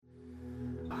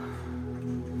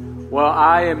Well,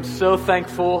 I am so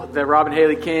thankful that Rob and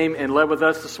Haley came and led with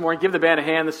us this morning. Give the band a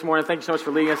hand this morning. Thank you so much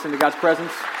for leading us into God's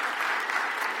presence.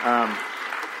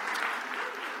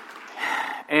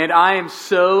 And I am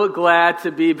so glad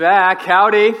to be back.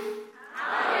 Howdy.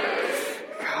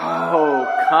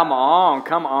 Oh, come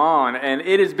on. And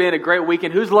it has been a great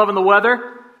weekend. Who's loving the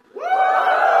weather?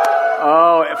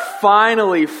 Oh,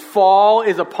 finally, fall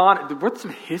is upon... What,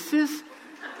 some hisses?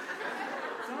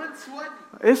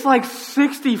 It's like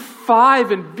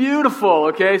 65 and beautiful,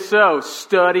 okay? So,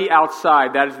 study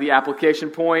outside. That is the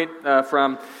application point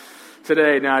from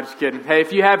today. No, just kidding. Hey,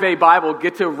 if you have a Bible,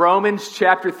 get to Romans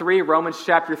chapter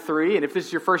 3. And if this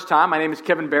is your first time, my name is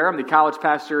Kevin Barra. I'm the college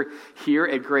pastor here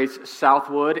at Grace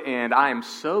Southwood, and I am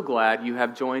so glad you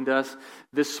have joined us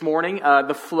this morning.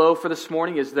 The flow for this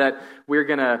morning is that we're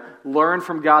going to learn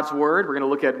from God's Word. We're going to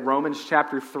look at Romans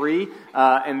chapter 3.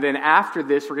 And then after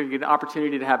this, we're going to get an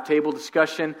opportunity to have table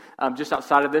discussion. Just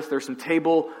outside of this, there's some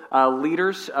table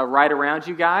leaders right around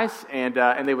you guys. And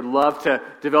they would love to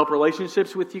develop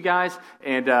relationships with you guys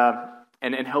and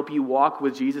help you walk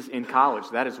with Jesus in college.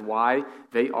 That is why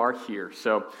they are here.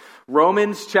 So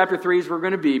Romans chapter 3 is where we're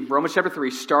going to be. Romans chapter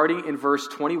 3, starting in verse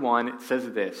 21, it says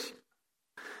this.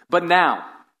 But now,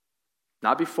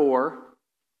 not before,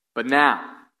 but now,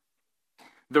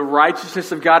 the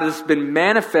righteousness of God has been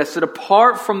manifested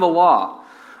apart from the law.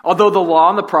 Although the law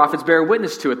and the prophets bear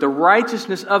witness to it, the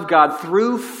righteousness of God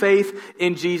through faith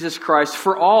in Jesus Christ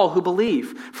for all who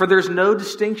believe. For there's no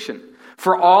distinction.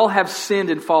 For all have sinned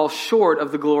and fall short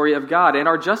of the glory of God and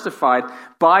are justified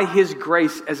by His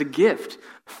grace as a gift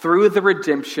through the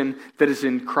redemption that is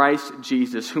in Christ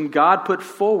Jesus, whom God put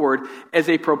forward as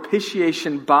a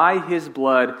propitiation by His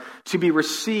blood to be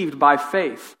received by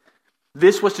faith.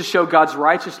 This was to show God's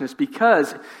righteousness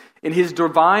because in His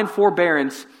divine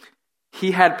forbearance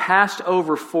He had passed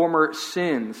over former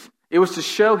sins. It was to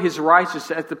show His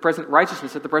righteousness at the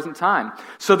present time,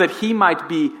 so that He might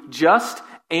be just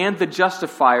and the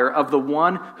justifier of the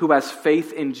one who has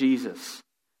faith in Jesus.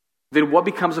 Then what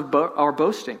becomes of our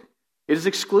boasting? It is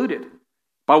excluded.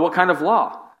 By what kind of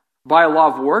law? By a law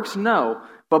of works? No,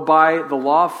 but by the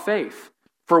law of faith.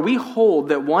 For we hold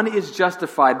that one is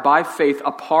justified by faith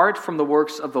apart from the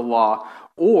works of the law.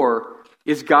 Or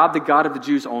is God the God of the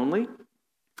Jews only?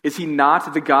 Is He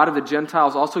not the God of the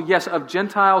Gentiles also? Yes, of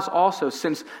Gentiles also,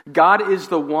 since God is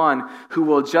the one who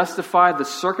will justify the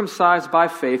circumcised by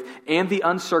faith and the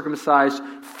uncircumcised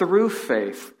through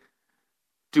faith.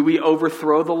 Do we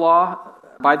overthrow the law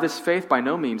by this faith? By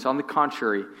no means. On the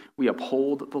contrary, we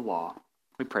uphold the law.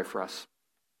 Let me pray for us.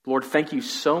 Lord, thank you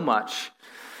so much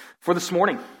for this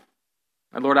morning.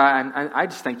 And Lord, I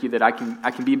just thank you that I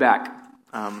can be back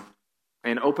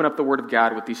and open up the Word of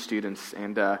God with these students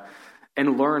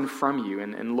and learn from you.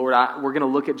 And Lord, we're going to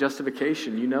look at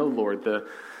justification. You know, Lord,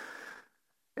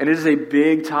 and it is a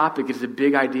big topic. It is a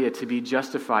big idea to be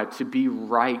justified, to be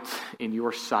right in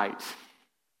your sight.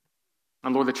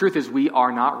 And Lord, the truth is we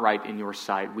are not right in your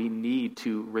sight. We need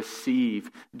to receive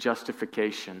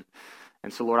justification.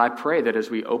 And so, Lord, I pray that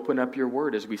as we open up your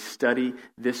word, as we study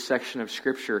this section of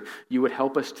Scripture, you would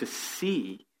help us to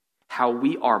see how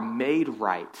we are made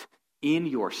right in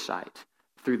your sight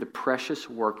through the precious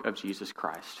work of Jesus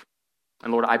Christ.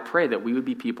 And Lord, I pray that we would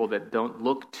be people that don't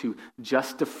look to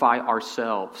justify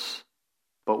ourselves,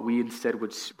 but we instead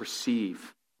would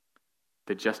receive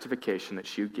the justification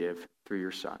that you give through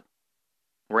your Son.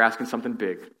 We're asking something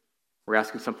big. We're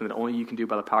asking something that only you can do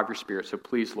by the power of your Spirit. So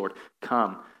please, Lord,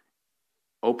 come.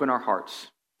 Open our hearts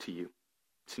to you.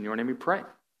 It's in your name we pray.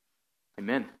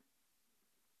 Amen.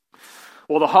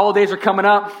 Well, the holidays are coming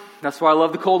up. That's why I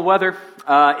love the cold weather.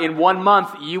 In 1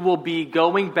 month, you will be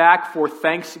going back for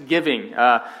Thanksgiving.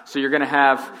 So you're going to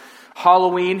have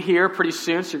Halloween here pretty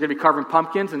soon. So you're going to be carving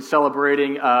pumpkins and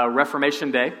celebrating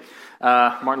Reformation Day.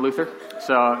 Martin Luther.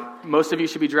 So most of you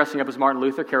should be dressing up as Martin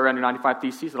Luther, carry around your 95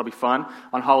 Theses. That'll be fun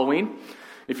on Halloween.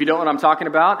 If you don't know what I'm talking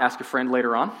about, ask a friend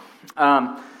later on.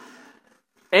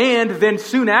 And then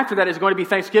soon after that is going to be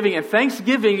Thanksgiving. And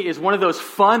Thanksgiving is one of those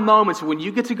fun moments when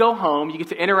you get to go home, you get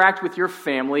to interact with your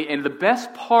family. And the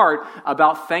best part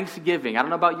about Thanksgiving, I don't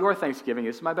know about your Thanksgiving,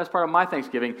 this is my best part of my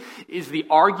Thanksgiving, is the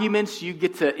arguments you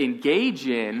get to engage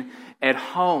in at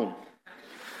home.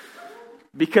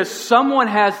 Because someone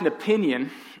has an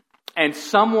opinion, and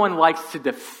someone likes to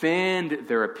defend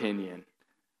their opinion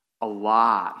a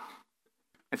lot.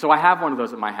 And so I have one of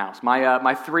those at my house. My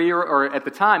 3-year, or at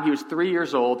the time, he was 3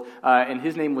 years old, and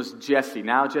his name was Jesse.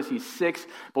 Now Jesse's 6.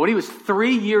 But when he was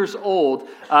 3 years old,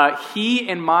 he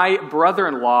and my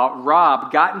brother-in-law,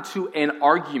 Rob, got into an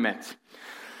argument.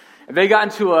 They got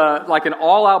into an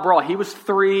all-out brawl. He was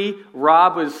 3,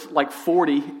 Rob was like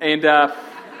 40, and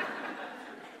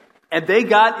And they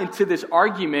got into this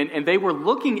argument, and they were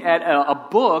looking at a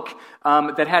book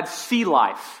that had sea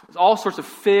life, all sorts of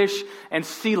fish and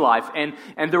sea life. And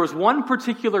there was one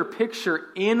particular picture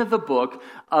in the book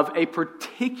of a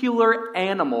particular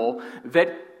animal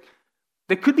that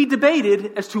could be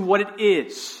debated as to what it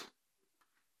is.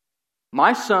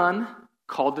 My son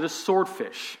called it a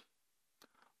swordfish.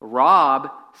 Rob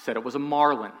said it was a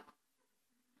marlin.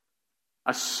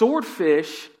 A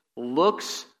swordfish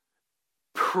looks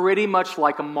pretty much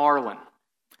like a marlin.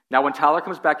 Now, when Tyler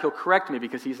comes back, he'll correct me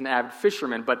because he's an avid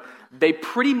fisherman, but they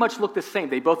pretty much look the same.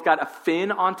 They both got a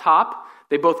fin on top.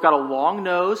 They both got a long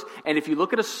nose. And if you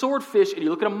look at a swordfish and you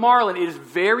look at a marlin, it is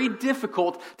very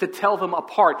difficult to tell them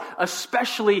apart,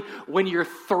 especially when you're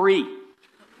 3.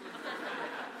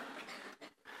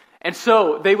 And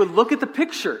so they would look at the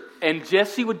picture, and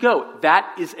Jesse would go,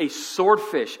 "That is a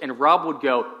swordfish." And Rob would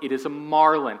go, "It is a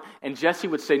marlin." And Jesse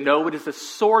would say, "No, it is a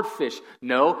swordfish."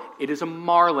 "No, it is a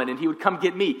marlin." And he would come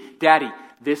get me, "Daddy,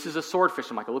 this is a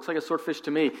swordfish." I'm like, "It looks like a swordfish to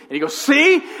me." And he goes,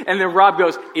 "See?" And then Rob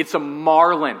goes, "It's a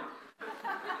marlin."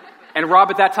 And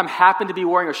Rob at that time happened to be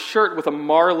wearing a shirt with a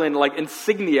marlin like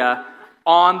insignia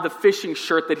on the fishing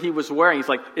shirt that he was wearing. He's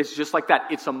like, "It's just like that.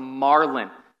 It's a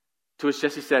marlin." To which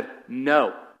Jesse said,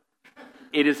 "No.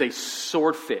 It is a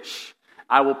swordfish.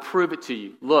 I will prove it to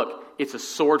you. Look, it's a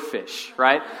swordfish,"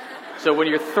 right? So when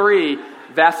you're 3,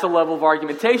 that's the level of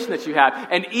argumentation that you have.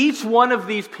 And each one of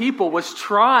these people was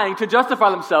trying to justify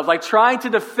themselves, like trying to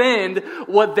defend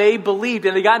what they believed.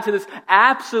 And they got into this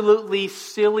absolutely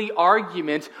silly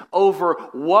argument over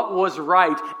what was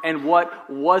right and what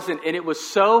wasn't. And it was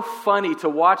so funny to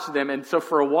watch them. And so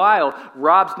for a while,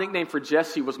 Rob's nickname for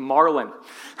Jesse was Marlin.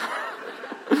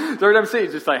 So every time I see it,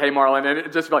 it's just like, "Hey, Marlin," and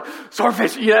it just be like,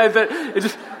 "Swordfish," it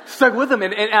just stuck with them.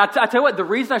 And I tell you what, the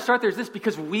reason I start there is this,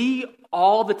 because we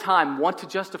all the time want to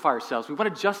justify ourselves. We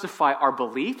want to justify our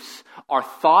beliefs, our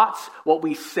thoughts, what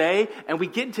we say, and we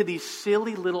get into these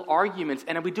silly little arguments,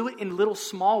 and we do it in little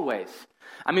small ways.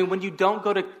 I mean, when you don't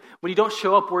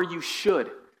show up where you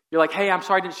should, you're like, "Hey, I'm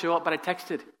sorry I didn't show up, but I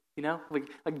texted."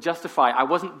 Like justify. I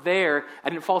wasn't there. I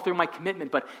didn't follow through my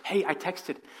commitment, but hey, I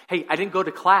texted. Hey, I didn't go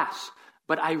to class,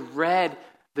 but I read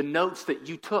the notes that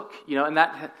you took, and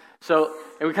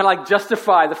we kind of like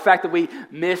justify the fact that we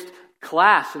missed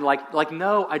class, and like,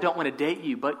 "No, I don't want to date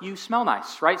you, but you smell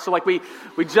nice," right? So like we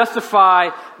justify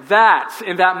that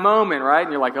in that moment, right?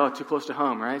 And you're like, "Oh, too close to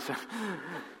home," right? So,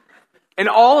 in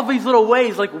all of these little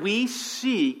ways, like we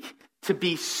seek to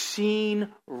be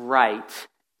seen right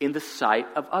in the sight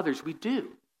of others. We do.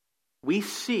 We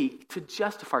seek to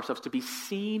justify ourselves, to be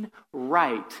seen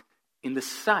right in the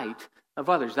sight of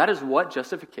others. That is what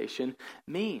justification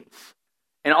means.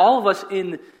 And all of us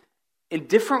in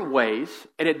different ways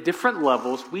and at different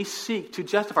levels, we seek to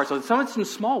justify ourselves. Some of it's in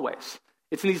small ways.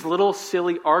 It's in these little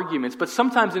silly arguments, but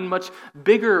sometimes in much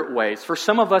bigger ways. For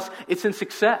some of us, it's in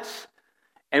success.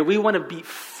 And we want to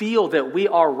feel that we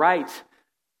are right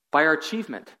by our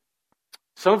achievement.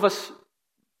 Some of us,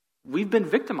 we've been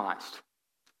victimized.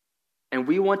 And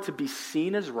we want to be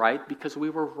seen as right because we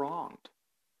were wronged.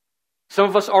 Some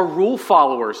of us are rule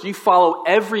followers. You follow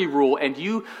every rule, and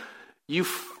you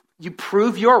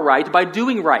prove you're right by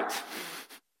doing right.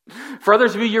 For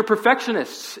others of you, you're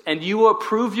perfectionists, and you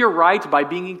prove you're right by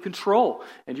being in control.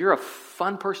 And you're a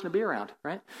fun person to be around,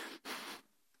 right?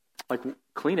 Like,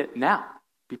 clean it now.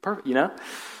 Be perfect,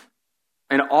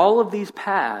 And all of these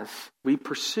paths we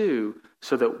pursue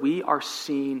so that we are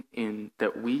seen in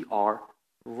that we are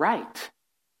right.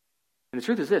 And the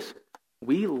truth is this: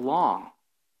 we long.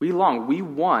 We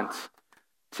want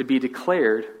to be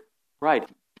declared right.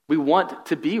 We want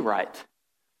to be right.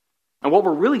 And what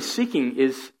we're really seeking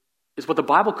is what the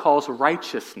Bible calls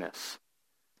righteousness.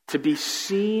 To be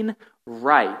seen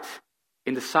right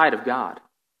in the sight of God.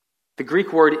 The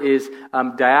Greek word is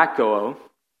diakoo.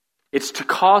 It's to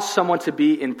cause someone to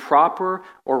be in proper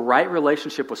or right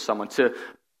relationship with someone, to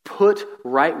put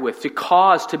right with, to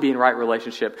cause to be in right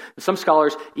relationship. And some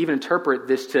scholars even interpret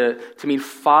this to mean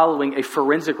following a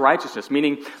forensic righteousness,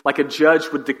 meaning like a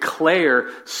judge would declare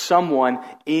someone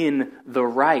in the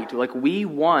right. Like we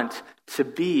want to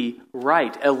be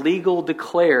right, a legal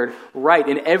declared right.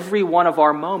 In every one of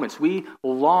our moments, we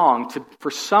long for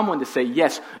someone to say,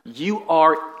 "Yes, you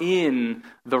are in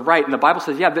the right." And the Bible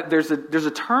says, there's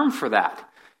a term for that.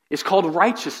 It's called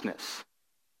righteousness.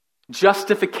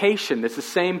 Justification. It's the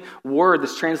same word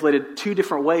that's translated 2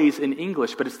 different ways in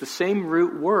English, but it's the same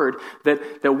root word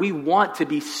that we want to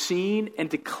be seen and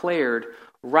declared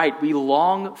right. We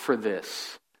long for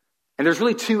this. And there's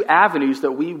really 2 avenues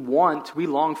that we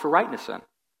long for rightness in.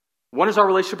 One is our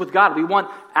relationship with God. We want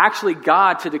actually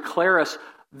God to declare us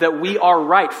that we are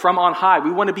right from on high.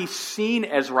 We want to be seen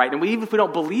as right. And even if we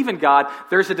don't believe in God,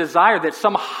 there's a desire that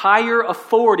some higher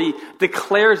authority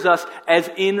declares us as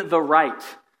in the right.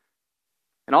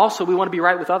 And also, we want to be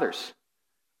right with others.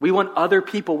 We want other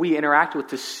people we interact with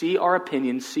to see our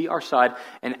opinions, see our side,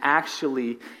 and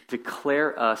actually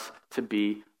declare us to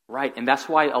be right. And that's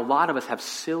why a lot of us have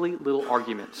silly little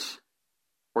arguments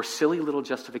or silly little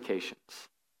justifications.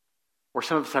 Or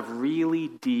some of us have really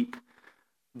deep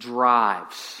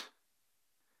drives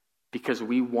because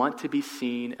we want to be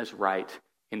seen as right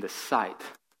in the sight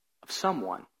of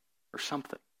someone or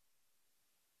something.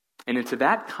 And into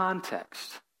that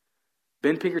context,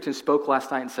 Ben Pinkerton spoke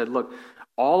last night and said, look,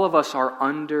 all of us are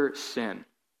under sin.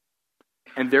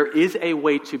 And there is a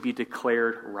way to be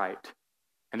declared right.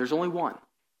 And there's only one.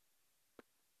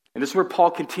 And this is where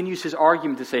Paul continues his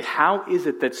argument to say, how is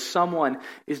it that someone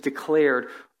is declared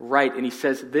right? And he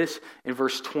says this in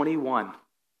verse 21.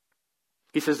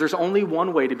 He says, there's only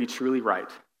one way to be truly right.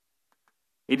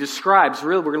 He describes,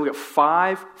 really, we're going to look at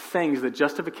 5 things that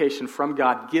justification from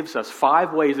God gives us.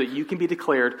 5 ways that you can be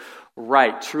declared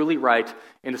right, truly right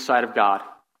in the sight of God.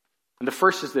 And the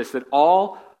first is this, that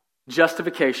all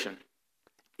justification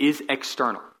is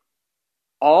external.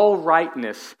 All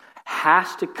rightness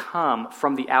has to come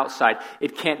from the outside.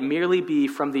 It can't merely be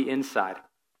from the inside.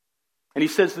 And he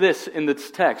says this in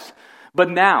this text, but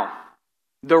now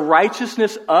the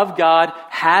righteousness of God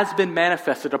has been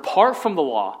manifested apart from the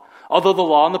law, although the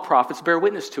law and the prophets bear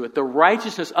witness to it. The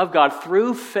righteousness of God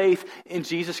through faith in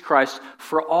Jesus Christ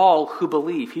for all who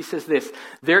believe. He says this,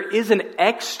 there is an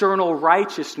external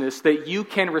righteousness that you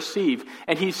can receive.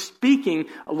 And he's speaking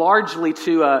largely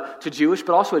to Jewish,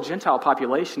 but also a Gentile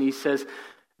population. He says,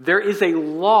 there is a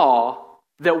law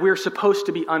that we're supposed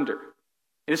to be under.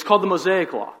 And it's called the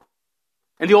Mosaic Law.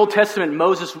 In the Old Testament,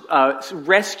 Moses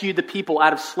rescued the people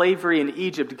out of slavery in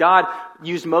Egypt. God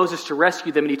used Moses to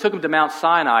rescue them, and he took them to Mount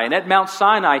Sinai. And at Mount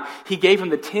Sinai, he gave them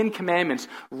the 10 commandments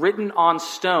written on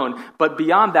stone. But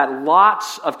beyond that,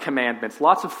 lots of commandments,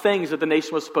 lots of things that the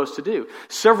nation was supposed to do.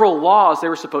 Several laws they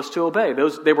were supposed to obey.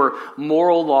 They were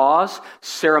moral laws,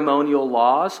 ceremonial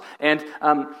laws, and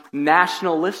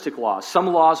nationalistic laws. Some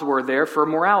laws were there for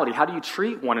morality. How do you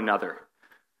treat one another?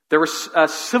 There were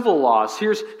civil laws.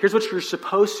 Here's what you're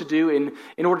supposed to do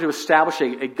in order to establish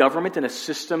a government and a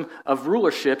system of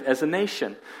rulership as a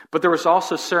nation. But there was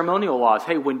also ceremonial laws.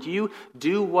 Hey, when you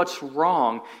do what's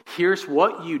wrong, here's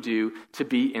what you do to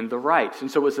be in the right. And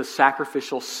so it was a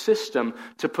sacrificial system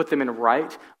to put them in a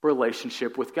right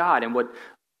relationship with God. And what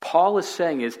Paul is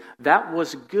saying is that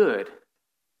was good.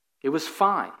 It was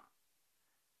fine.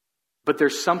 But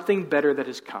there's something better that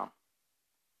has come.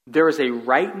 There is a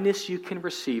rightness you can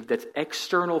receive that's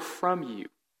external from you,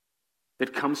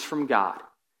 that comes from God.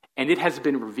 And it has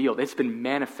been revealed. It's been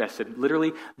manifested.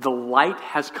 Literally, the light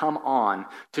has come on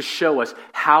to show us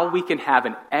how we can have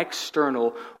an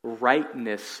external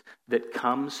rightness that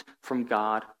comes from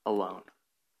God alone.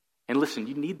 And listen,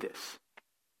 you need this.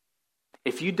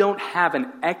 If you don't have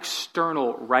an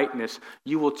external rightness,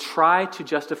 you will try to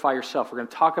justify yourself. We're going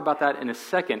to talk about that in a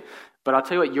second. But I'll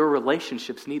tell you what, your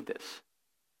relationships need this.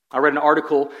 I read an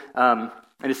article, and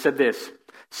it said this,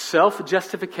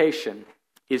 self-justification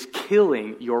is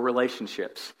killing your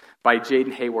relationships, by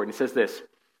Jaden Hayward. And it says this,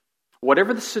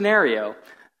 whatever the scenario,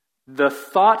 the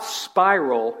thought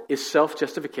spiral is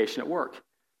self-justification at work,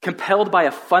 compelled by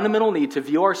a fundamental need to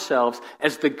view ourselves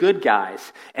as the good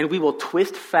guys, and we will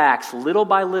twist facts little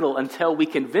by little until we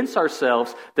convince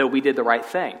ourselves that we did the right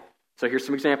thing. So here's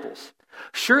some examples.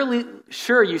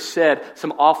 Sure, you said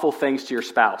some awful things to your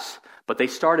spouse, but they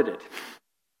started it.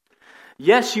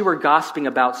 Yes, you were gossiping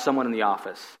about someone in the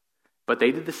office, but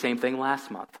they did the same thing last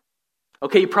month.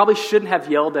 Okay, you probably shouldn't have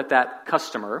yelled at that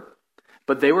customer,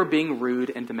 but they were being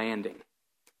rude and demanding.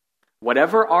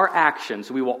 Whatever our actions,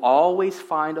 we will always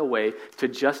find a way to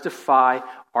justify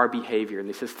our behavior. And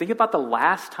he says, think about the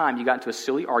last time you got into a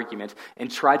silly argument and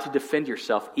tried to defend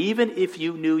yourself. Even if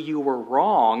you knew you were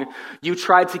wrong, you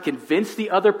tried to convince the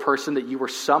other person that you were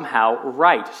somehow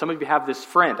right. Some of you have this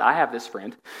friend. I have this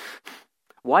friend.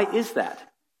 Why is that?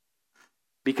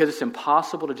 Because it's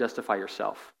impossible to justify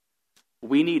yourself.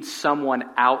 We need someone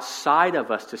outside of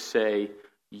us to say,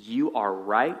 you are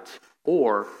right,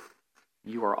 or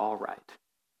you are all right.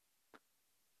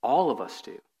 All of us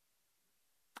do.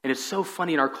 And it's so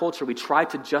funny in our culture, we try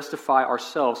to justify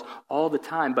ourselves all the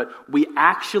time, but we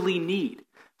actually need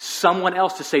someone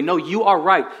else to say, no, you are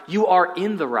right. You are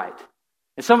in the right.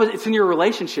 And some of it's in your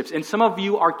relationships, and some of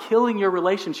you are killing your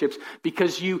relationships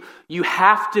because you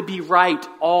have to be right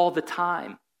all the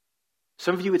time.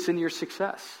 Some of you, it's in your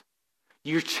success.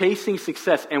 You're chasing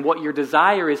success, and what your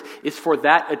desire is for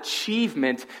that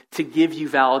achievement to give you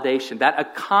validation, that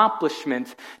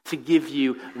accomplishment to give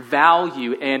you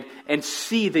value and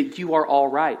see that you are all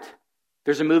right.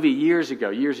 There's a movie years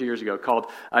ago called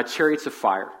Chariots of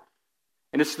Fire.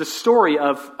 And it's the story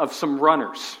of some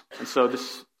runners. And so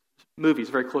this movie is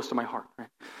very close to my heart, right?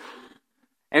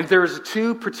 And there's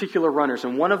two particular runners,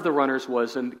 and one of the runners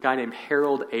was a guy named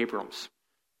Harold Abrams.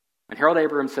 And Harold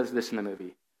Abrams says this in the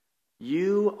movie: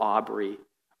 "You, Aubrey,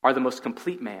 are the most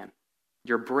complete man.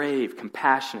 You're brave,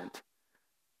 compassionate,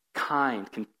 kind,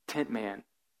 content man.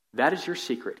 That is your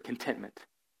secret, contentment.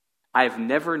 I have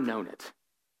never known it.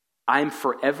 I am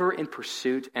forever in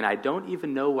pursuit, and I don't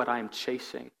even know what I am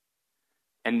chasing.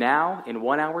 And now, in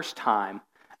 1 hour's time,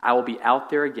 I will be out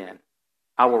there again.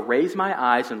 I will raise my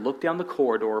eyes and look down the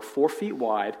corridor 4 feet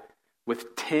wide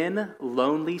with 10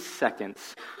 lonely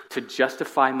seconds to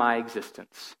justify my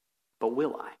existence. But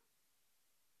will I?"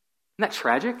 Isn't that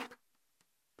tragic?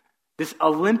 This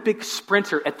Olympic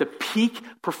sprinter at the peak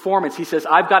performance, he says,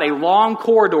 "I've got a long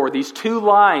corridor, these 2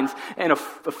 lines, and a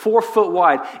 4 foot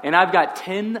wide, and I've got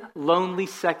 10 lonely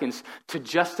seconds to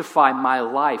justify my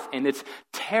life." And it's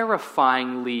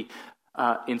terrifyingly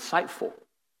insightful.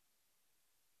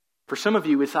 For some of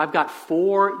you, it's I've got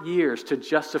 4 years to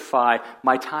justify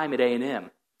my time at A&M.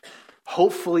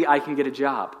 Hopefully I can get a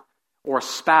job or a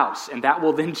spouse, and that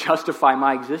will then justify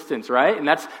my existence, right? And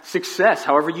that's success,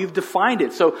 however you've defined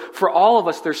it. So for all of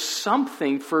us, there's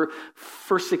something for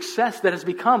success that has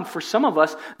become, for some of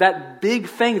us, that big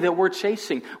thing that we're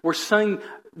chasing. We're saying,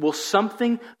 will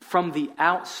something from the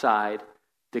outside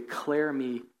declare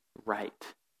me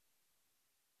right?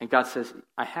 And God says,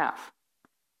 I have.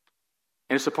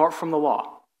 And it's apart from the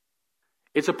law.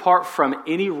 It's apart from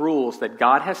any rules that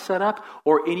God has set up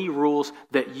or any rules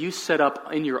that you set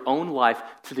up in your own life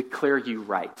to declare you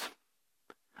right.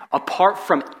 Apart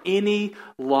from any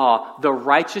law, the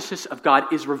righteousness of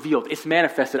God is revealed. It's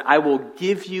manifested. I will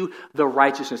give you the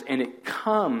righteousness. And it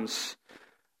comes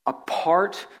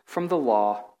apart from the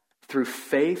law through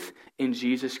faith in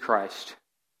Jesus Christ.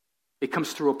 It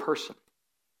comes through a person.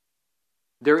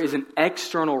 There is an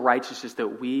external righteousness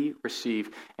that we receive.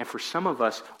 And for some of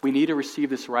us, we need to receive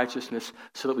this righteousness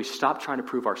so that we stop trying to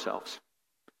prove ourselves.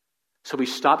 So we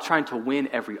stop trying to win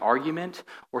every argument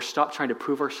or stop trying to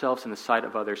prove ourselves in the sight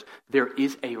of others. There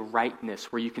is a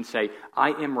rightness where you can say, I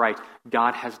am right.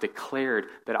 God has declared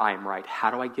that I am right. How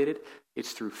do I get it?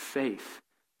 It's through faith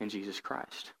in Jesus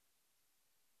Christ.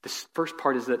 This first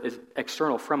part is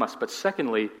external from us. But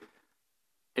secondly,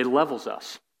 it levels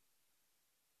us.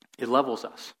 It levels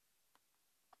us.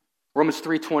 Romans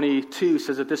 3:22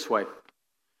 says it this way: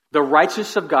 the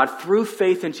righteousness of God through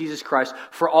faith in Jesus Christ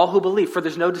for all who believe, for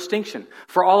there's no distinction.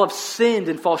 For all have sinned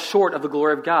and fall short of the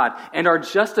glory of God and are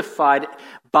justified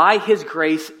by His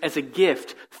grace as a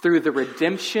gift through the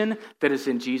redemption that is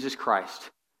in Jesus Christ.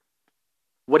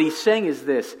 What he's saying is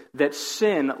this, that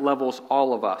sin levels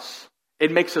all of us.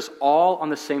 It makes us all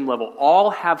on the same level. All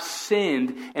have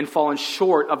sinned and fallen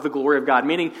short of the glory of God,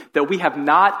 meaning that we have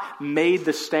not made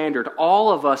the standard.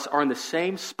 All of us are in the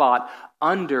same spot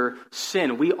under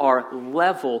sin. We are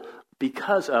level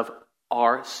because of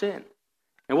our sin.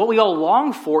 And what we all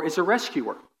long for is a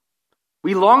rescuer.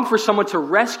 We long for someone to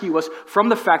rescue us from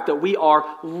the fact that we are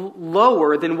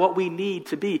lower than what we need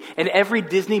to be. And every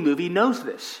Disney movie knows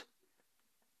this.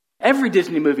 Every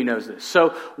Disney movie knows this. So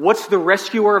what's the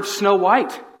rescuer of Snow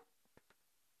White?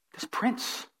 This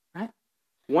prince, right?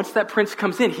 Once that prince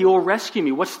comes in, he will rescue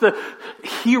me. What's the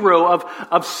hero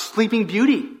of Sleeping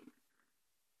Beauty?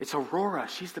 It's Aurora.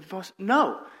 She's the most...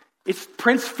 No, it's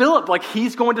Prince Philip. Like,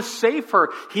 he's going to save her.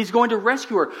 He's going to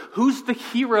rescue her. Who's the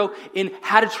hero in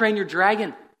How to Train Your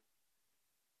Dragon?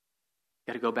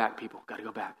 Got to go back, people. Got to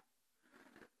go back.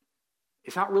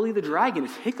 It's not really the dragon,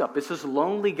 it's Hiccup. It's this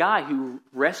lonely guy who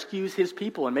rescues his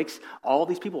people and makes all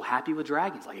these people happy with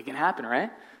dragons. Like, it can happen,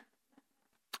 right?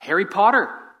 Harry Potter.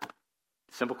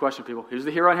 Simple question, people. Who's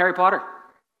the hero in Harry Potter?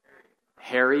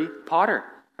 Harry Potter,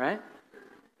 right?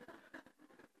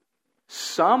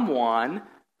 Someone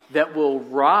that will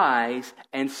rise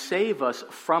and save us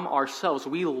from ourselves.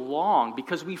 We long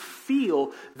because we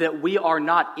feel that we are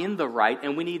not in the right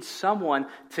and we need someone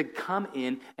to come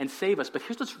in and save us. But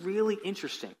here's what's really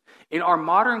interesting. In our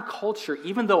modern culture,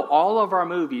 even though all of our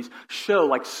movies show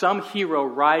like some hero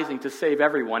rising to save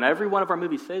everyone, every one of our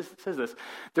movies says this,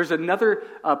 there's another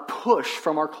push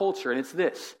from our culture, and it's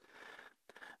this,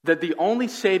 that the only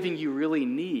saving you really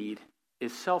need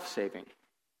is self-saving.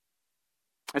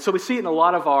 And so we see it in a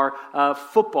lot of our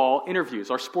football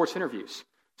interviews, our sports interviews.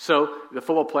 So the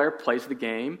football player plays the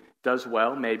game, does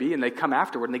well, maybe, and they come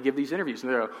afterward and they give these interviews.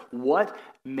 And they're like, what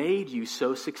made you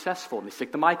so successful? And they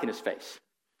stick the mic in his face.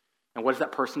 And what does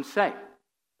that person say?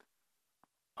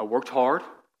 I worked hard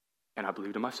and I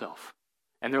believed in myself.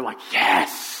 And they're like,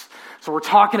 yes! So we're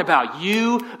talking about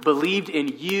you believed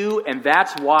in you, and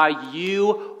that's why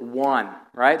you won,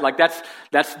 right? Like that's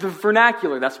the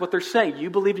vernacular. That's what they're saying.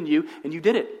 You believed in you, and you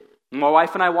did it. My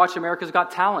wife and I watched America's Got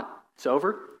Talent. It's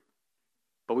over,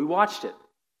 but we watched it.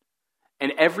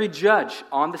 And every judge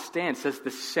on the stand says the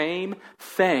same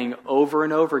thing over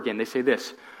and over again. They say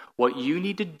this: what you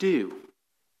need to do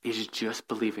is just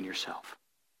believe in yourself.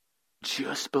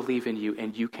 Just believe in you,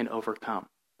 and you can overcome.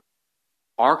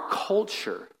 Our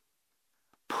culture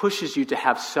pushes you to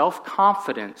have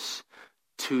self-confidence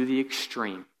to the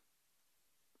extreme.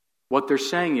 What they're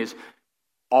saying is,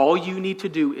 all you need to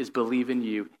do is believe in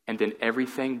you, and then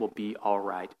everything will be all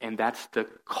right. And that's the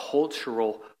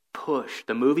cultural push.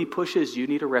 The movie pushes, you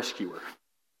need a rescuer.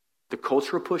 The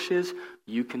cultural pushes,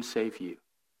 you can save you.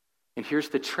 And here's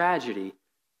the tragedy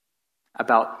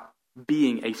about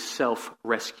being a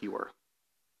self-rescuer.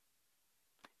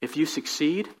 If you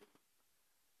succeed,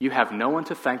 you have no one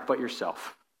to thank but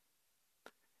yourself.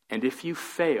 And if you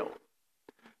fail,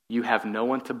 you have no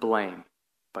one to blame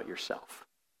but yourself.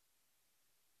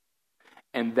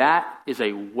 And that is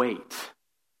a weight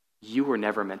you were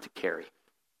never meant to carry.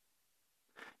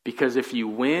 Because if you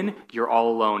win, you're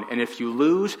all alone. And if you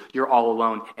lose, you're all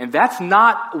alone. And that's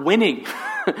not winning.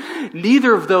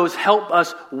 Neither of those help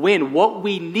us win. What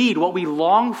we need, what we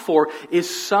long for,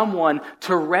 is someone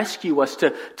to rescue us,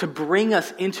 to bring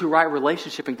us into right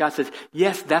relationship. And God says,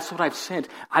 yes, that's what I've sent.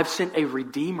 I've sent a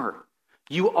Redeemer.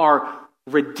 You are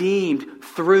redeemed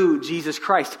through Jesus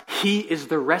Christ. He is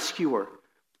the rescuer.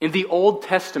 In the Old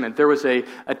Testament, there was a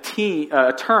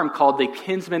term called the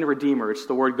kinsman redeemer. It's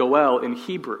the word goel in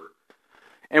Hebrew.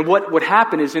 And what would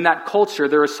happen is, in that culture,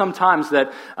 there are some times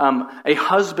that a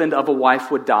husband of a wife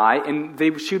would die, and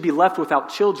she would be left without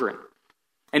children.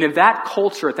 And in that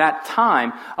culture, at that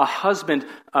time, a husband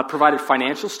provided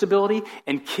financial stability,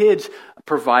 and kids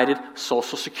provided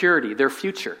social security, their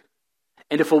future.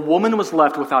 And if a woman was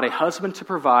left without a husband to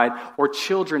provide or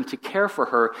children to care for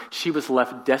her, she was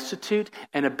left destitute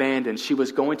and abandoned. She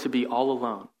was going to be all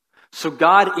alone. So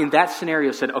God, in that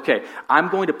scenario, said, okay, I'm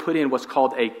going to put in what's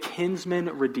called a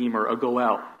kinsman redeemer, a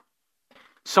goel.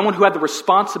 Someone who had the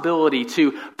responsibility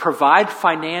to provide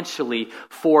financially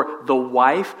for the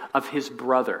wife of his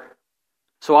brother.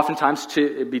 So oftentimes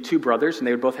it'd be two brothers, and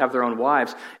they would both have their own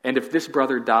wives. And if this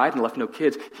brother died and left no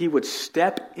kids, he would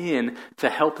step in to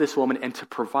help this woman and to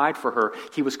provide for her.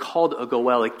 He was called a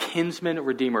goel, a kinsman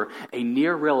redeemer, a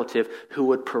near relative who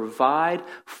would provide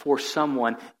for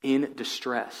someone in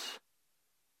distress.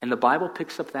 And the Bible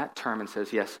picks up that term and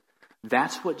says, yes,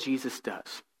 that's what Jesus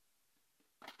does.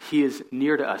 He is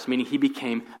near to us, meaning he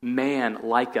became man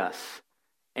like us.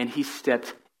 And he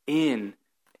stepped in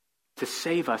to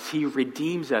save us. He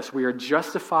redeems us. We are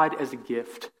justified as a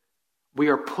gift. We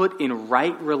are put in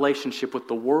right relationship with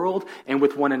the world and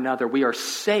with one another. We are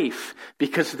safe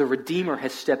because the Redeemer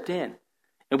has stepped in.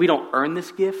 And we don't earn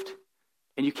this gift,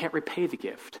 and you can't repay the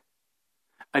gift.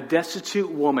 A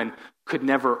destitute woman could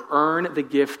never earn the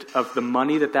gift of the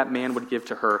money that man would give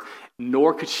to her,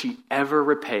 nor could she ever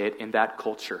repay it in that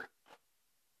culture.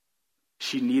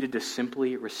 She needed to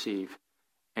simply receive.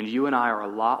 And you and I are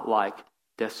a lot like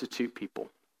destitute people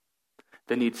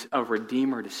that needs a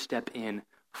Redeemer to step in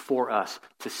for us,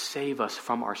 to save us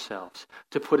from ourselves,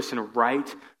 to put us in a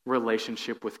right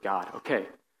relationship with God. Okay,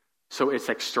 so it's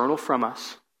external from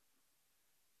us.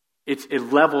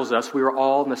 It levels us. We are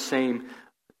all in the same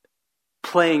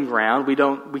playing ground.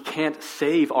 We can't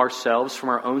save ourselves from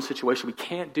our own situation. We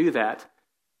can't do that.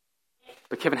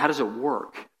 But Kevin, how does it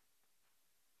work?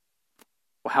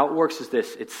 Well, how it works is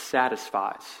this: it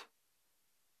satisfies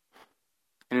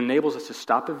and enables us to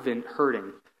stop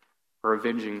hurting or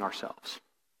avenging ourselves.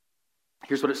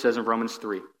 Here's what it says in Romans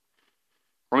 3.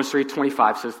 Romans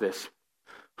 3:25 says this: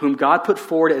 whom God put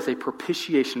forward as a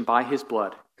propitiation by his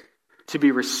blood, to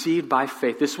be received by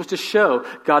faith. This was to show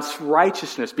God's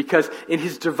righteousness, because in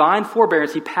his divine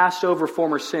forbearance, he passed over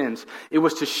former sins. It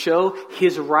was to show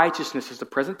his righteousness at the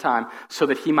present time, so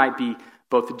that he might be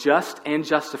both just and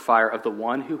justifier of the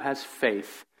one who has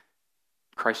faith,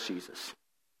 Christ Jesus.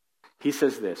 He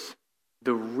says this: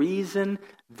 the reason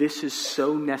this is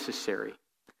so necessary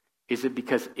is it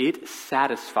because it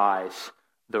satisfies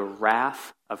the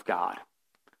wrath of God.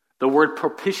 The word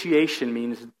propitiation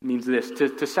means this,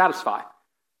 to satisfy.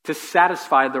 To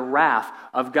satisfy the wrath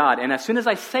of God. And as soon as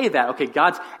I say that, okay,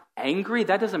 God's angry,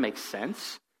 that doesn't make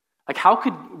sense. Like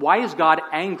why is God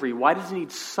angry? Why does he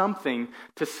need something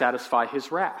to satisfy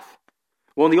his wrath?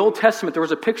 Well, in the Old Testament, there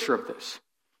was a picture of this.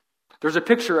 There's a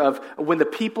picture of when the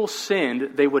people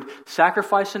sinned, they would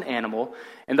sacrifice an animal,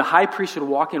 and the high priest would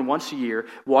walk in once a year,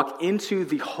 walk into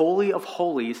the Holy of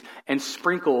Holies, and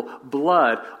sprinkle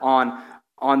blood on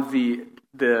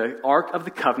the Ark of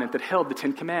the Covenant that held the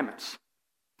Ten Commandments.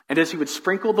 And as he would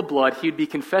sprinkle the blood, he would be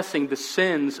confessing the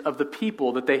sins of the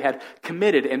people that they had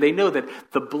committed. And they know that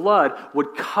the blood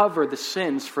would cover the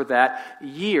sins for that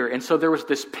year. And so there was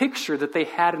this picture that they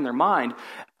had in their mind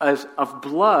of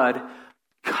blood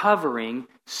covering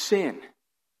sin.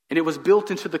 And it was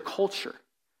built into the culture.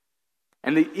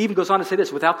 And it even goes on to say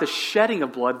this, without the shedding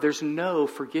of blood, there's no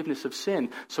forgiveness of sin.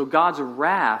 So God's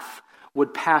wrath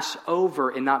would pass over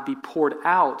and not be poured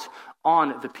out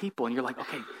on the people. And you're like,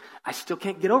 okay, I still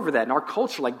can't get over that. In our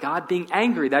culture, like God being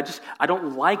angry, I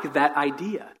don't like that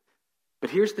idea.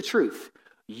 But here's the truth.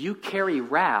 You carry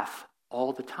wrath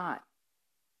all the time.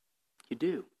 You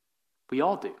do. We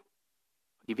all do.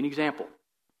 I'll give you an example.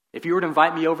 If you were to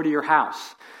invite me over to your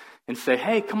house and say,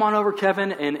 hey, come on over,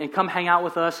 Kevin, and come hang out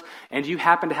with us, and you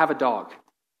happen to have a dog.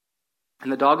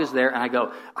 And the dog is there, and I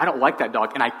go, I don't like that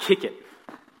dog, and I kick it.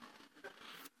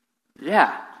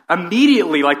 Yeah.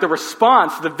 Immediately, like the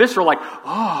response, the visceral, like,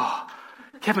 oh,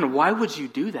 Kevin, why would you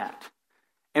do that?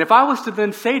 And if I was to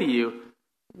then say to you,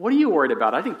 what are you worried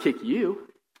about? I didn't kick you.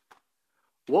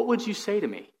 What would you say to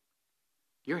me?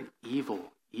 You're an evil,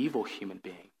 evil human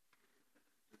being.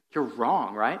 You're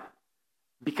wrong, right?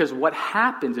 Because what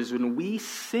happens is when we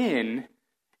sin,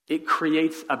 it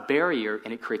creates a barrier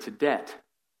and it creates a debt.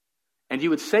 And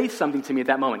you would say something to me at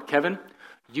that moment, Kevin,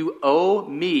 you owe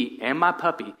me and my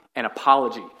puppy an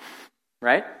apology,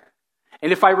 right?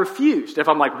 And if I refused, if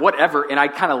I'm like, whatever, and I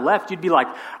kind of left, you'd be like,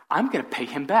 I'm going to pay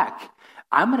him back.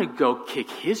 I'm going to go kick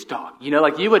his dog. You know,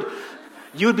 like you would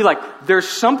be like, there's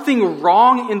something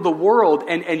wrong in the world,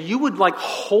 and you would like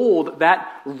hold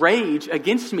that rage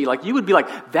against me. Like you would be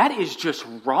like, that is just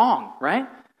wrong, right?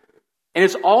 And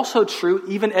it's also true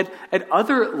even at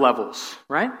other levels,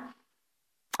 right?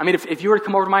 I mean, if you were to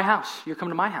come over to my house, you're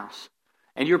coming to my house.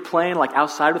 And you're playing like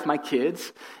outside with my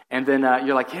kids, and then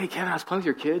you're like, hey, Kevin, I was playing with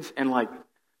your kids, and like,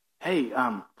 hey,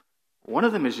 one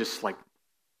of them is just like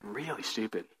really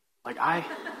stupid. Like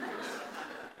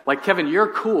Kevin,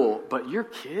 you're cool, but your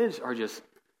kids are just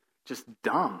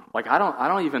dumb. Like I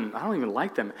don't even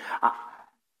like them.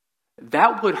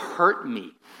 That would hurt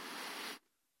me.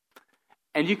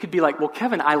 And you could be like, well,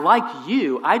 Kevin, I like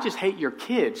you. I just hate your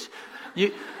kids.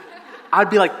 I'd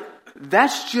be like,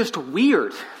 that's just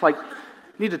weird. Like,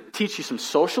 I need to teach you some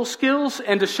social skills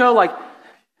and to show like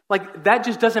that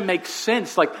just doesn't make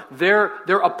sense. Like they're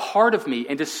a part of me,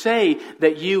 and to say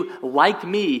that you like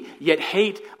me yet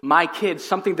hate my kids,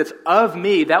 something that's of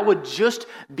me, that would just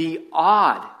be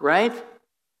odd, right?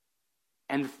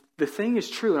 And the thing is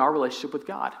true in our relationship with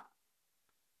God.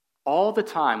 All the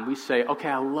time we say, okay,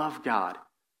 I love God,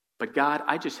 but God,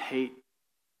 I just hate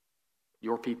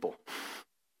your people.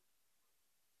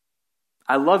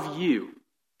 I love you.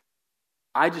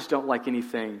 I just don't like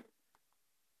anything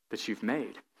that you've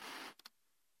made.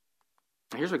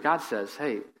 And here's what God says.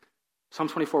 Hey, Psalm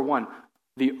 24:1,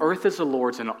 the earth is the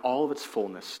Lord's and all of its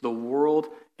fullness, the world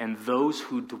and those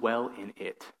who dwell in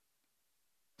it.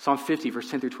 Psalm 50, verse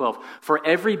 10 through 12. For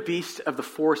every beast of the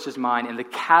forest is mine, and the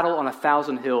cattle on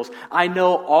 1,000 hills. I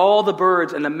know all the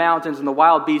birds and the mountains and the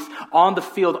wild beasts on the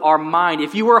field are mine.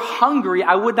 If you were hungry,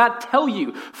 I would not tell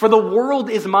you, for the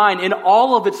world is mine in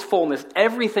all of its fullness.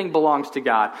 Everything belongs to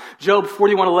God. Job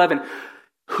 41:11.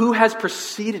 Who has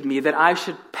preceded me that I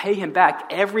should pay him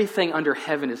back? Everything under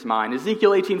heaven is mine.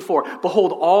 Ezekiel 18:4.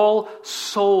 Behold, all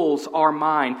souls are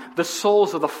mine. The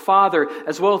souls of the Father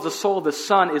as well as the soul of the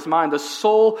Son is mine. The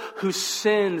soul whose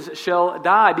sins shall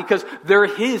die, because they're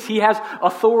his. He has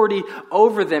authority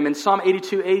over them. And Psalm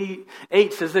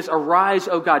 82:88 says this, arise,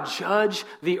 O God, judge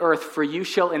the earth, for you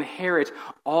shall inherit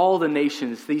all the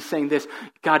nations. He's saying this,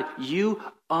 God, you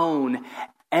own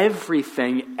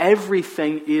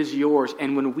everything is yours.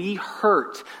 And when we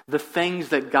hurt the things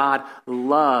that God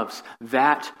loves,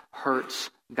 that hurts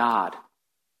God.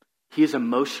 He is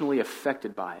emotionally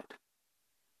affected by it.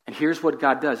 And here's what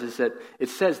God does, is that it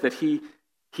says that he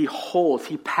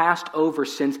passed over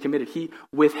sins committed. He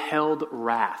withheld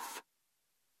wrath.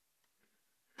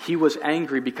 He was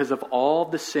angry because of all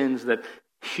the sins that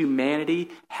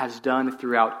humanity has done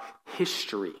throughout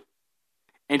history.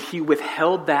 And he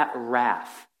withheld that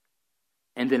wrath.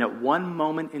 And then at one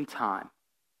moment in time,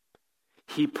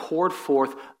 he poured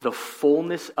forth the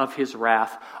fullness of his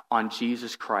wrath on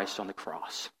Jesus Christ on the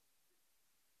cross.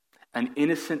 An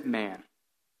innocent man.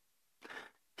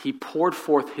 He poured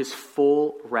forth his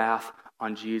full wrath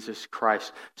on Jesus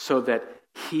Christ so that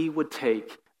he would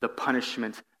take the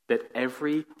punishment that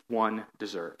everyone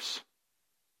deserves.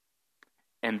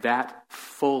 And that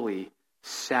fully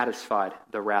satisfied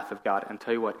the wrath of God. And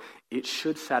tell you what, it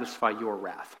should satisfy your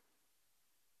wrath.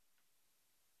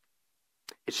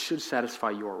 It should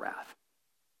satisfy your wrath.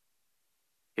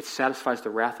 It satisfies the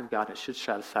wrath of God, and it should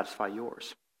satisfy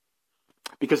yours.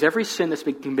 Because every sin that's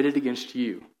been committed against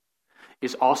you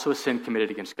is also a sin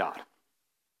committed against God.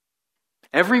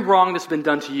 Every wrong that's been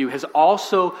done to you is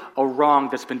also a wrong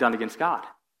that's been done against God.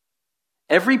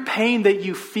 Every pain that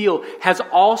you feel has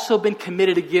also been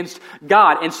committed against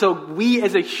God. And so we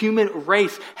as a human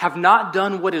race have not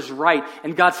done what is right.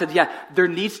 And God said, yeah, there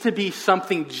needs to be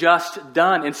something just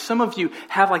done. And some of you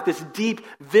have like this deep,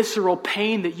 visceral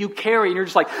pain that you carry. And you're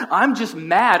just like, I'm just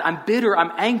mad, I'm bitter,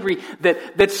 I'm angry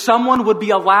that someone would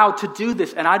be allowed to do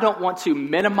this. And I don't want to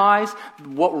minimize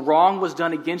what wrong was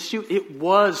done against you. It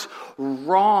was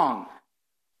wrong.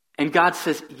 And God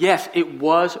says, yes, it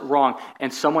was wrong,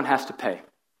 and someone has to pay.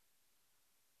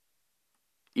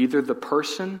 Either the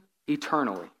person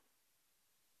eternally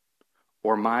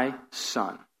or my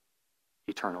son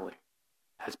eternally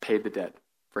has paid the debt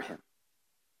for him.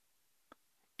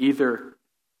 Either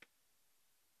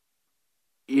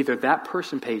that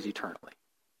person pays eternally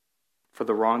for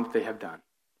the wrong that they have done,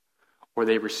 or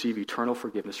they receive eternal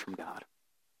forgiveness from God.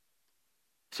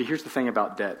 See, here's the thing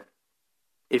about debt.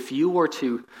 If you were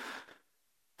to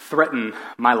threaten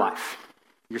my life,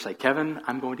 you're saying, Kevin,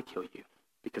 I'm going to kill you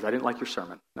because I didn't like your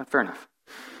sermon. Fair enough.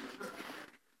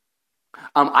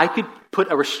 I could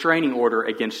put a restraining order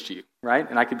against you, right?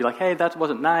 And I could be like, hey, that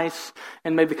wasn't nice,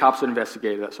 and maybe the cops would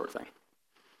investigate, that sort of thing.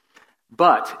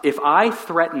 But if I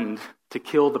threatened to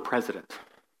kill the president,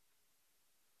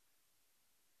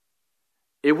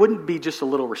 it wouldn't be just a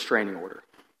little restraining order.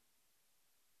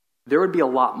 There would be a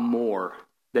lot more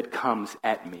that comes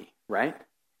at me, right?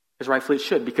 As rightfully it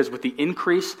should, because with the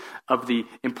increase of the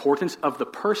importance of the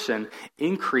person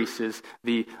increases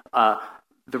the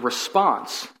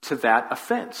response to that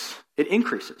offense. It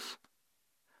increases.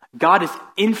 God is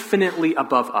infinitely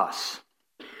above us.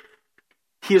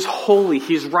 He is holy,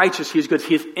 he is righteous, he is good,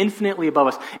 he is infinitely above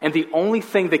us. And the only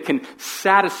thing that can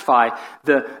satisfy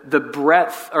the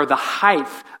breadth or the height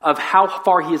of how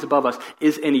far he is above us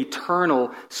is an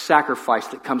eternal sacrifice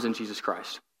that comes in Jesus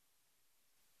Christ.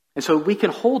 And so we can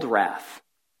hold wrath.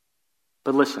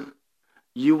 But listen,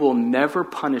 you will never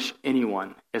punish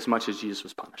anyone as much as Jesus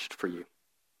was punished for you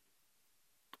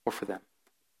or for them.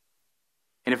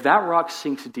 And if that rock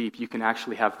sinks deep, you can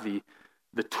actually have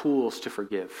the tools to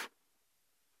forgive.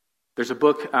 There's a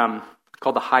book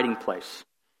called The Hiding Place.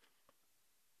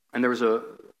 And there's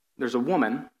a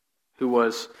woman who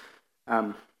was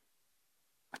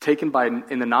taken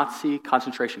in the Nazi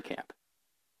concentration camp.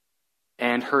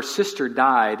 And her sister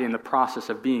died in the process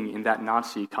of being in that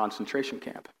Nazi concentration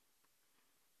camp.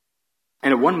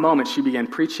 And at one moment, she began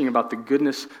preaching about the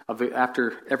goodness of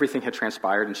after everything had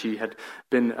transpired and she had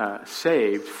been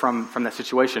saved from that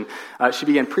situation. She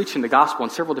began preaching the gospel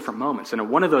in several different moments. And at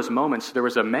one of those moments, there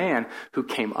was a man who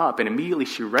came up, and immediately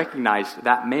she recognized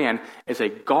that man as a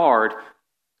guard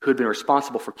who had been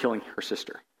responsible for killing her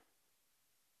sister.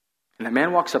 And that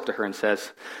man walks up to her and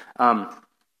says,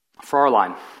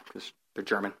 Fraulein, because they're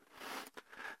German,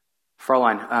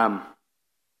 Fraulein,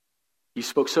 you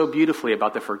spoke so beautifully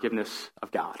about the forgiveness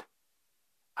of God.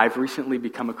 I've recently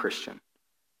become a Christian,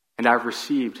 and I've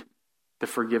received the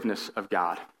forgiveness of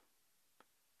God.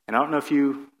 And I don't know if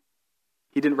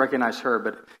he didn't recognize her,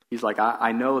 but he's like,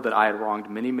 I know that I had wronged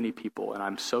many, many people, and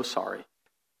I'm so sorry,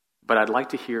 but I'd like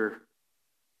to hear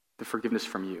the forgiveness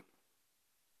from you.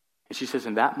 And she says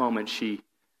in that moment, she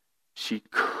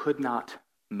could not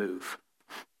move.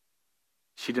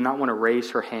 She did not want to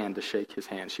raise her hand to shake his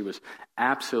hand. She was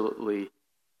absolutely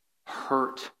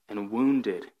hurt and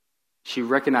wounded. She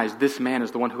recognized this man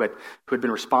as the one who had been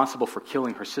responsible for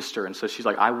killing her sister. And so she's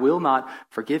like, I will not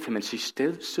forgive him. And she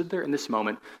stood there in this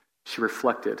moment. She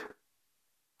reflected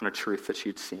on a truth that she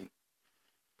had seen.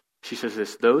 She says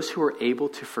this, those who are able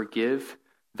to forgive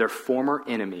their former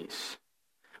enemies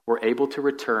were able to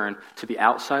return to the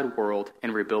outside world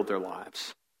and rebuild their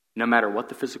lives, no matter what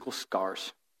the physical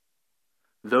scars.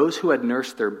 Those who had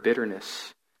nursed their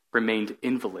bitterness remained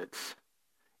invalids.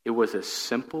 It was as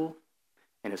simple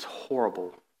and as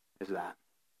horrible as that.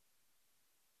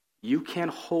 You can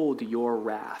hold your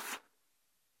wrath,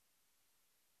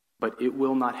 but it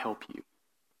will not help you.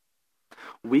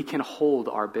 We can hold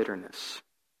our bitterness,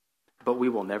 but we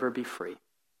will never be free.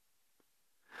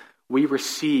 We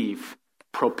receive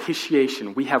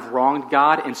propitiation. We have wronged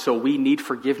God, and so we need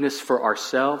forgiveness for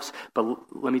ourselves.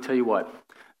 But let me tell you what,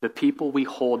 the people we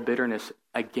hold bitterness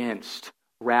against,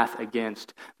 wrath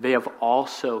against, they have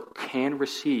also can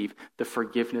receive the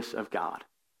forgiveness of God.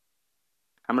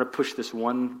 I'm going to push this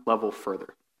one level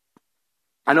further.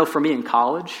 I know for me in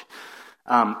college,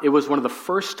 it was one of the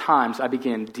first times I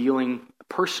began dealing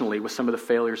personally with some of the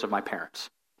failures of my parents.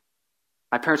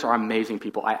 My parents are amazing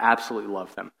people. I absolutely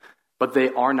love them. But they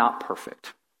are not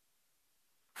perfect.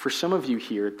 For some of you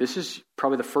here, this is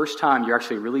probably the first time you're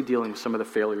actually really dealing with some of the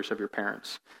failures of your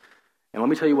parents. And let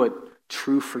me tell you what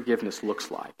true forgiveness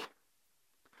looks like.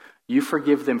 You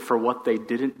forgive them for what they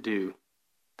didn't do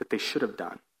that they should have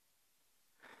done.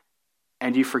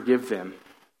 And you forgive them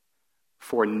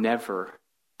for never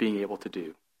being able to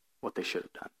do what they should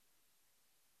have done.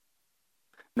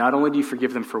 Not only do you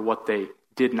forgive them for what they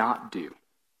did not do,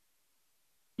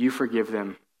 you forgive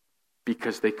them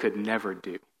because they could never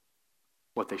do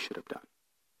what they should have done.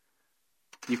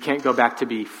 You can't go back to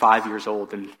be 5 years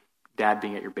old and dad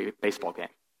being at your baseball game.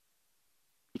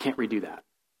 You can't redo that.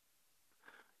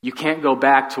 You can't go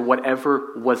back to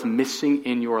whatever was missing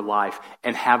in your life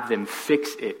and have them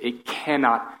fix it. It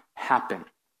cannot happen.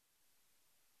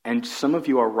 And some of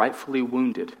you are rightfully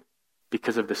wounded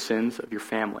because of the sins of your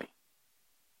family.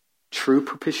 True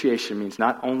propitiation means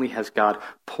not only has God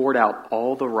poured out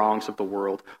all the wrongs of the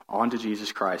world onto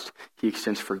Jesus Christ, he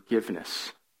extends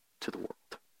forgiveness to the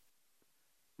world.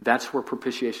 That's where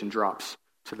propitiation drops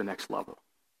to the next level.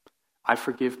 I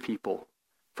forgive people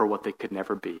for what they could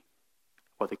never be,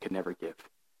 what they could never give.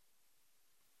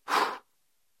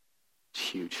 It's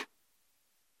huge.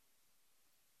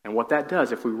 And what that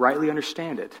does, if we rightly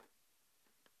understand it,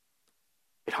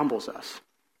 it humbles us.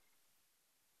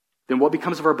 Then what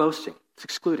becomes of our boasting? It's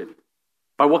excluded.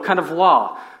 By what kind of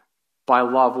law? By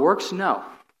law of works? No.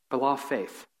 By law of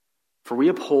faith. For we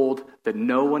uphold that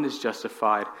no one is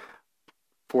justified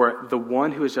for the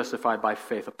one who is justified by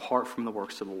faith apart from the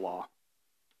works of the law.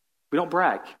 We don't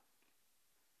brag.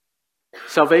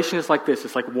 Salvation is like this.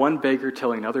 It's like one beggar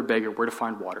telling another beggar where to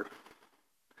find water.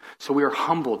 So we are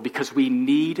humbled because we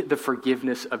need the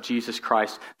forgiveness of Jesus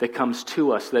Christ that comes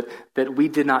to us that we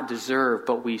did not deserve,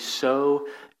 but we so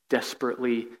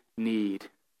desperately need.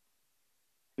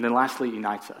 And then lastly, it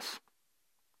unites us.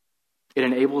 It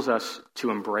enables us to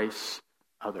embrace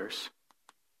others.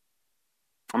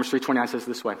 Romans 3:29 says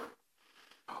this way,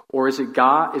 or is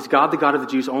God the God of the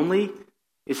Jews only?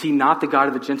 Is he not the God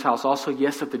of the Gentiles also?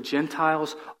 Yes, of the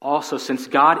Gentiles also, since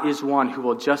God is one who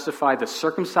will justify the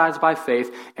circumcised by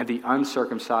faith and the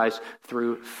uncircumcised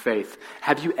through faith.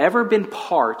 Have you ever been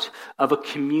part of a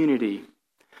community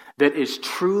that is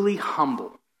truly humble?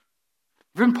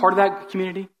 Have you been part of that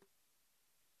community?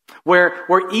 Where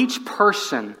each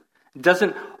person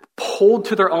doesn't hold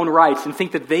to their own rights and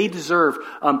think that they deserve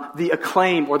the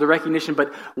acclaim or the recognition,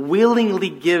 but willingly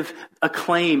give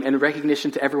acclaim and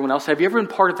recognition to everyone else. Have you ever been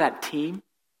part of that team?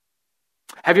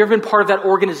 Have you ever been part of that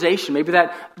organization, maybe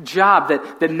that job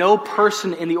that no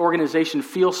person in the organization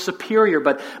feels superior,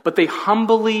 but they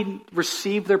humbly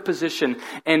receive their position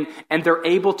and they're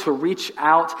able to reach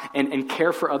out and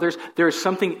care for others? There is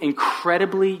something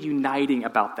incredibly uniting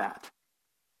about that.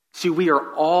 See, we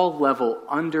are all level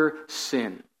under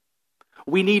sin.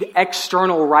 We need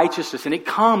external righteousness, and it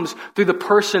comes through the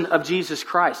person of Jesus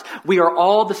Christ. We are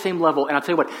all the same level, and I'll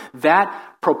tell you what,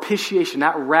 that propitiation,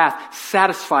 that wrath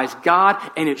satisfies God,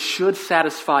 and it should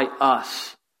satisfy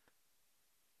us.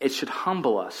 It should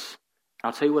humble us.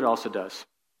 And I'll tell you what it also does.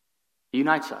 It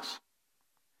unites us.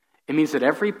 It means that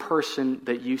every person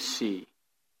that you see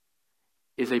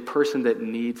is a person that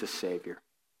needs a Savior,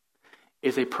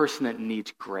 is a person that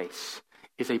needs grace,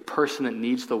 is a person that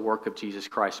needs the work of Jesus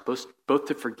Christ, both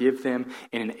to forgive them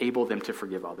and enable them to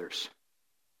forgive others.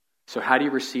 So how do you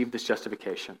receive this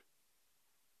justification?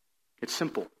 It's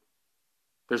simple.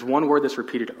 There's one word that's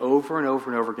repeated over and over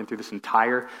and over again through this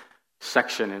entire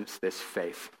section, and it's this: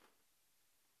 faith.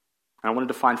 And I want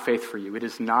to define faith for you. It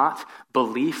is not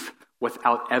belief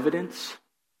without evidence,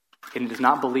 and it is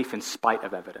not belief in spite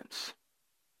of evidence.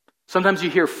 Sometimes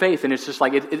you hear faith, and it's just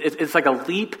like it's like a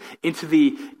leap into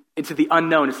the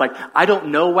unknown. It's like, I don't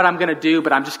know what I'm going to do,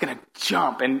 but I'm just going to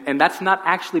jump. And that's not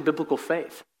actually biblical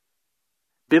faith.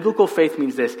 Biblical faith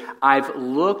means this: I've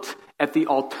looked at the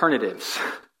alternatives,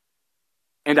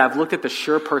 and I've looked at the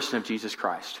sure person of Jesus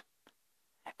Christ.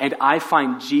 And I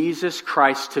find Jesus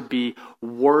Christ to be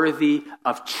worthy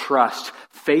of trust.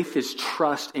 Faith is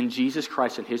trust in Jesus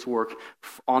Christ and his work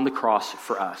on the cross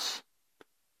for us.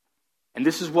 And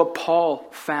this is what Paul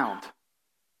found.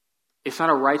 It's not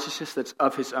a righteousness that's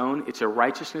of his own. It's a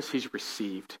righteousness he's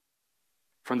received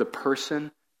from the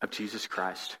person of Jesus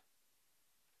Christ.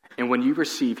 And when you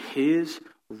receive his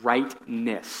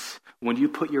rightness, when you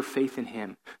put your faith in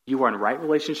him, you are in right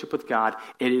relationship with God,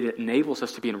 and it enables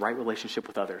us to be in right relationship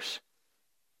with others.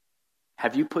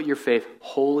 Have you put your faith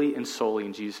wholly and solely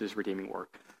in Jesus' redeeming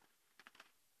work?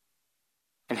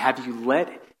 And have you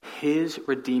let his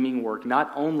redeeming work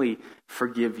not only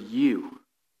forgive you,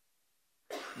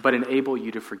 but enable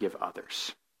you to forgive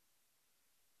others?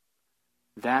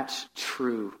 That's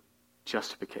true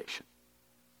justification.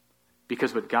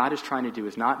 Because what God is trying to do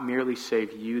is not merely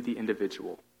save you, the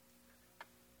individual,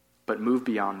 but move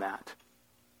beyond that.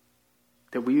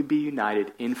 That we would be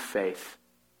united in faith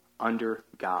under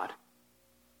God.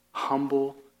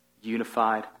 Humble,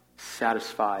 unified,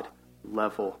 satisfied,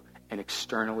 level, and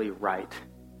externally right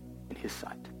in his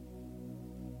sight.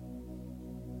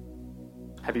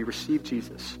 Have you received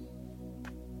Jesus?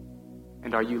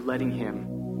 And are you letting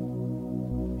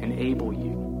him enable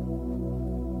you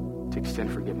to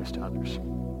extend forgiveness to others?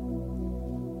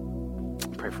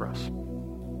 Pray for us.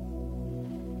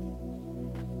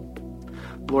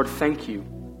 Lord, thank you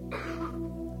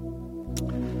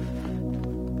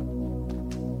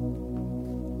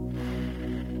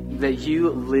that you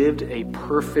lived a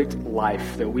perfect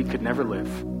life that we could never live,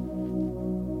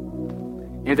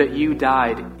 and that you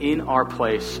died in our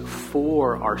place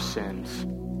for our sins.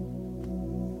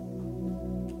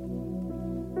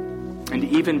 And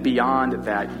even beyond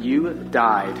that, you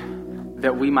died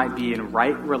that we might be in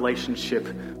right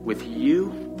relationship with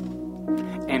you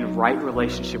and right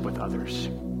relationship with others.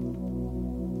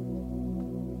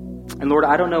 And Lord,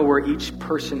 I don't know where each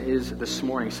person is this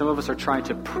morning. Some of us are trying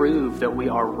to prove that we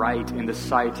are right in the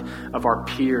sight of our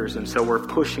peers, and so we're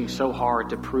pushing so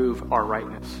hard to prove our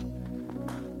rightness.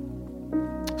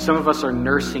 Some of us are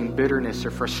nursing bitterness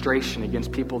or frustration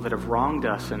against people that have wronged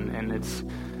us, and it's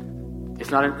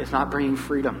not bringing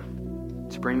freedom.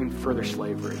 It's bringing further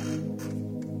slavery.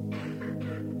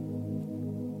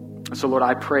 And so, Lord,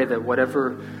 I pray that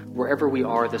wherever we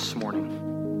are this morning,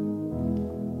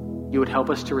 you would help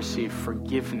us to receive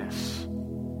forgiveness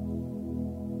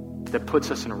that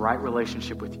puts us in a right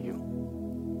relationship with you.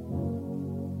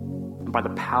 And by the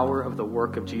power of the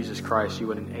work of Jesus Christ, you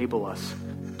would enable us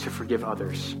to forgive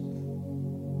others,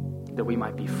 that we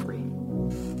might be free.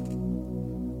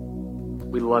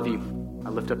 We love you. I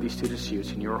lift up these students to you.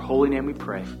 It's in your holy name we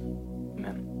pray.